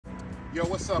Yo,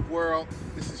 what's up, world?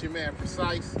 This is your man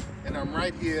Precise, and I'm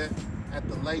right here at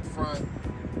the lakefront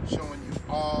showing you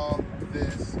all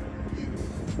this beauty.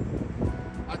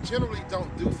 I generally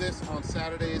don't do this on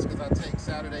Saturdays because I take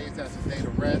Saturdays as a day to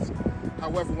rest.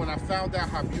 However, when I found out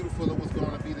how beautiful it was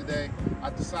going to be today, I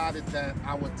decided that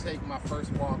I would take my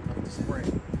first walk of the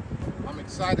spring. I'm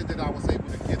excited that I was able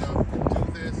to get up and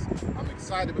do this. I'm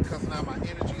excited because now my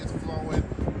energy is flowing,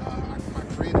 my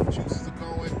creative juices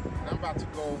are going, and I'm about to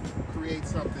go create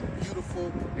something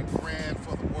beautiful and grand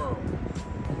for the world.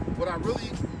 What I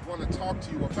really want to talk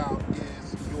to you about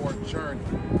is your journey.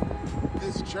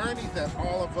 This journey that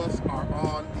all of us are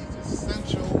on is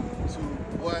essential to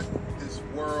what this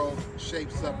world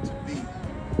shapes up to be.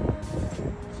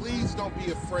 Please don't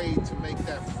be afraid to make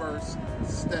that first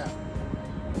step.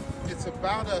 It's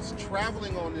about us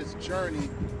traveling on this journey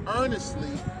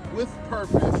earnestly with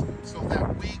purpose so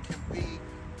that we can be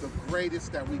the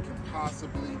greatest that we can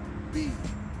possibly be.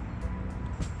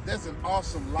 There's an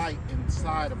awesome light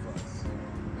inside of us,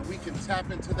 and we can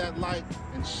tap into that light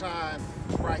and shine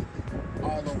brightly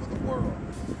all over the world.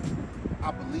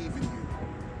 I believe in you.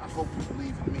 I hope you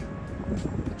believe in me.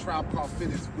 The Tribe Called Fit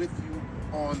is with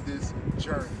you on this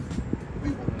journey. We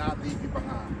will not leave you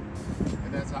behind.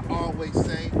 And as I always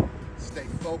say, stay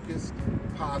focused,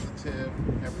 positive,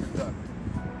 and productive.